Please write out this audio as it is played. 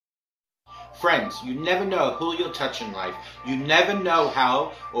Friends, you never know who you'll touch in life. You never know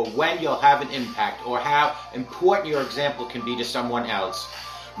how or when you'll have an impact or how important your example can be to someone else.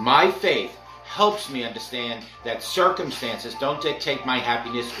 My faith helps me understand that circumstances don't dictate my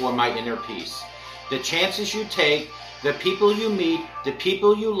happiness or my inner peace. The chances you take, the people you meet, the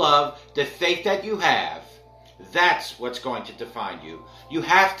people you love, the faith that you have, that's what's going to define you. You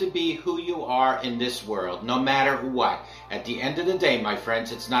have to be who you are in this world, no matter what. At the end of the day, my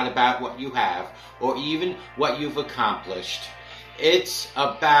friends, it's not about what you have or even what you've accomplished. It's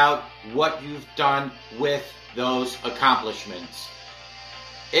about what you've done with those accomplishments.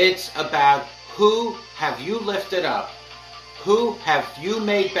 It's about who have you lifted up? Who have you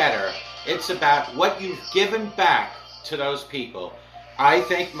made better? It's about what you've given back to those people. I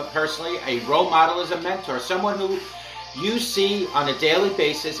think personally a role model is a mentor, someone who you see on a daily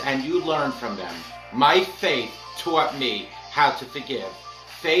basis and you learn from them. My faith taught me how to forgive.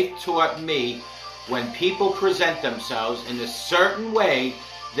 Faith taught me when people present themselves in a certain way,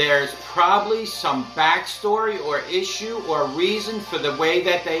 there's probably some backstory or issue or reason for the way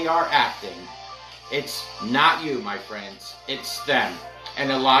that they are acting. It's not you, my friends. It's them.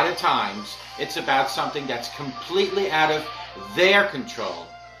 And a lot of times, it's about something that's completely out of their control.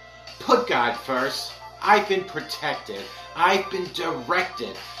 Put God first. I've been protected. I've been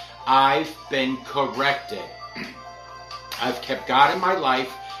directed. I've been corrected. I've kept God in my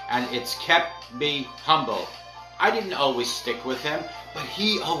life, and it's kept me humble. I didn't always stick with him, but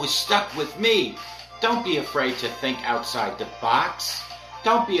he always stuck with me. Don't be afraid to think outside the box.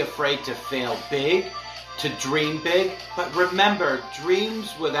 Don't be afraid to fail big, to dream big. But remember,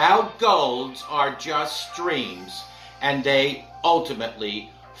 dreams without goals are just dreams, and they ultimately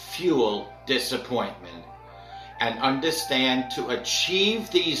fuel disappointment. And understand, to achieve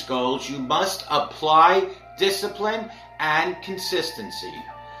these goals, you must apply discipline and consistency.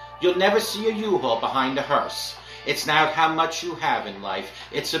 You'll never see a U-Haul behind a hearse. It's not how much you have in life.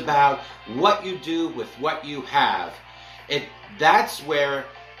 It's about what you do with what you have. That's where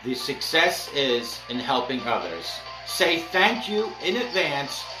the success is in helping others. Say thank you in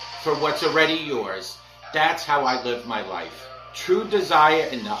advance for what's already yours. That's how I live my life. True desire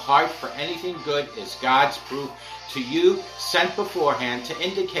in the heart for anything good is God's proof to you, sent beforehand to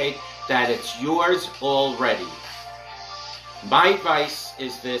indicate that it's yours already. My advice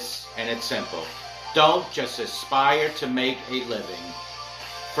is this, and it's simple. Don't just aspire to make a living.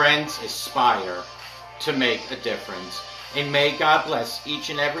 Friends, aspire to make a difference. And may God bless each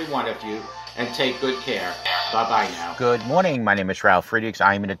and every one of you, and take good care. Bye-bye now. Good morning. My name is Ralf Friedrichs.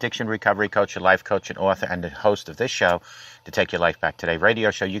 I am an addiction recovery coach, a life coach, and author, and the host of this show, the Take Your Life Back Today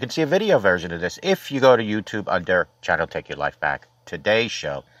radio show. You can see a video version of this if you go to YouTube under channel Take Your Life Back Today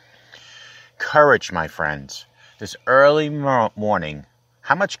show. Courage, my friends. This early morning,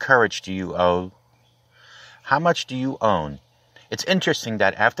 how much courage do you owe? How much do you own? It's interesting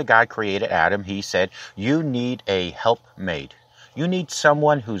that after God created Adam, he said, you need a helpmate. You need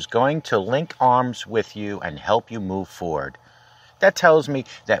someone who's going to link arms with you and help you move forward. That tells me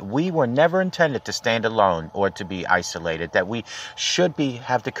that we were never intended to stand alone or to be isolated, that we should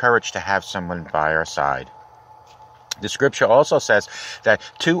have the courage to have someone by our side. The scripture also says that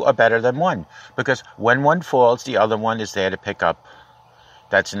two are better than one, because when one falls, the other one is there to pick up.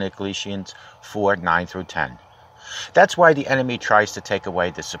 That's in Ecclesiastes 4:9-10. That's why the enemy tries to take away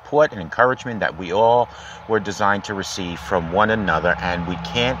the support and encouragement that we all were designed to receive from one another, and we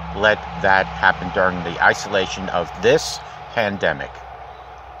can't let that happen during the isolation of this pandemic.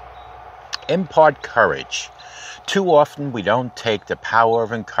 Impart courage. Too often we don't take the power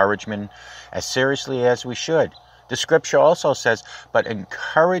of encouragement as seriously as we should. The scripture also says, but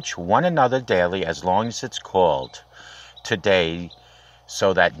encourage one another daily as long as it's called today,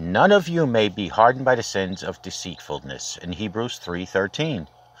 so that none of you may be hardened by the sins of deceitfulness, in Hebrews 3:13.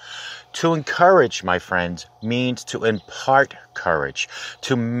 To encourage, my friends, means to impart courage,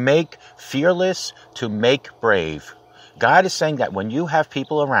 to make fearless, to make brave. God is saying that when you have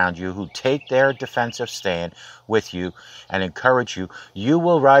people around you who take their defensive stand with you and encourage you, you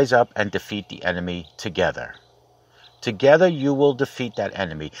will rise up and defeat the enemy together. Together you will defeat that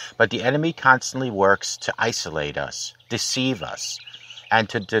enemy, but the enemy constantly works to isolate us, deceive us, and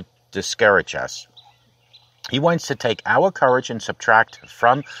to discourage us. He wants to take our courage and subtract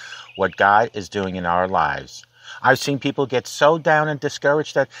from what God is doing in our lives. I've seen people get so down and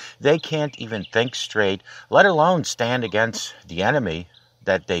discouraged that they can't even think straight, let alone stand against the enemy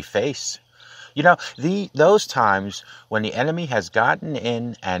that they face. You know, those times when the enemy has gotten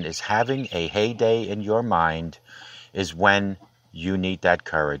in and is having a heyday in your mind is when you need that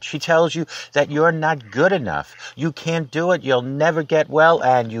courage. He tells you that you're not good enough. You can't do it. You'll never get well,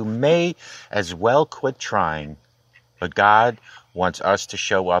 and you may as well quit trying. But God wants us to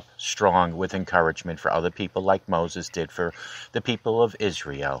show up strong with encouragement for other people like Moses did for the people of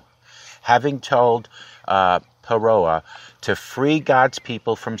Israel. Having told Pharaoh to free God's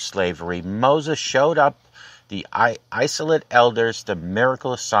people from slavery, Moses showed up the isolate elders the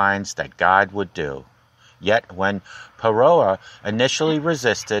miraculous signs that God would do. Yet when Pharaoh initially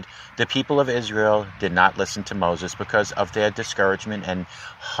resisted, the people of Israel did not listen to Moses because of their discouragement and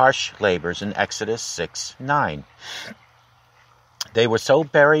harsh labors in Exodus 6:9. They were so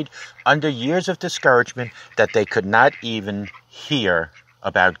buried under years of discouragement that they could not even hear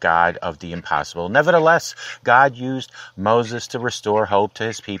about God of the impossible. Nevertheless, God used Moses to restore hope to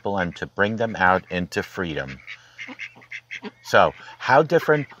his people and to bring them out into freedom. So, how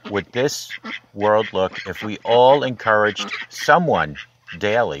different would this world look if we all encouraged someone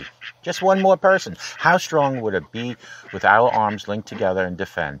daily? Just one more person. How strong would it be with our arms linked together in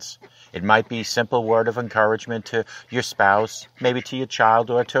defense? It might be a simple word of encouragement to your spouse, maybe to your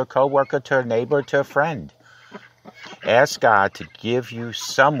child, or to a coworker, to a neighbor, to a friend. Ask God to give you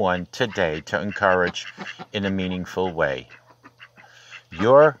someone today to encourage in a meaningful way.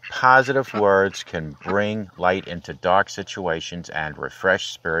 Your positive words can bring light into dark situations and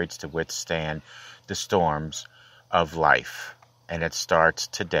refresh spirits to withstand the storms of life. And it starts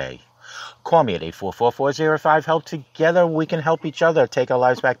today. Call me at 844-405-HELP. Together we can help each other. Take our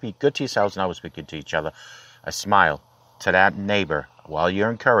lives back. Be good to yourselves and always be good to each other. A smile to that neighbor while you're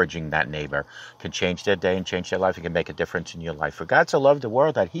encouraging that neighbor can change their day and change their life. It can make a difference in your life. For God so loved the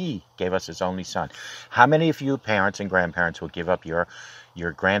world that he gave us his only son. How many of you parents and grandparents will give up your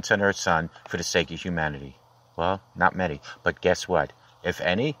grandson or son for the sake of humanity? Well, not many. But guess what? If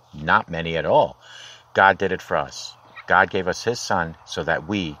any, not many at all. God did it for us. God gave us his son so that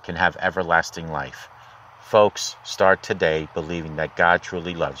we can have everlasting life. Folks, start today believing that God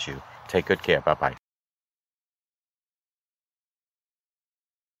truly loves you. Take good care. Bye-bye.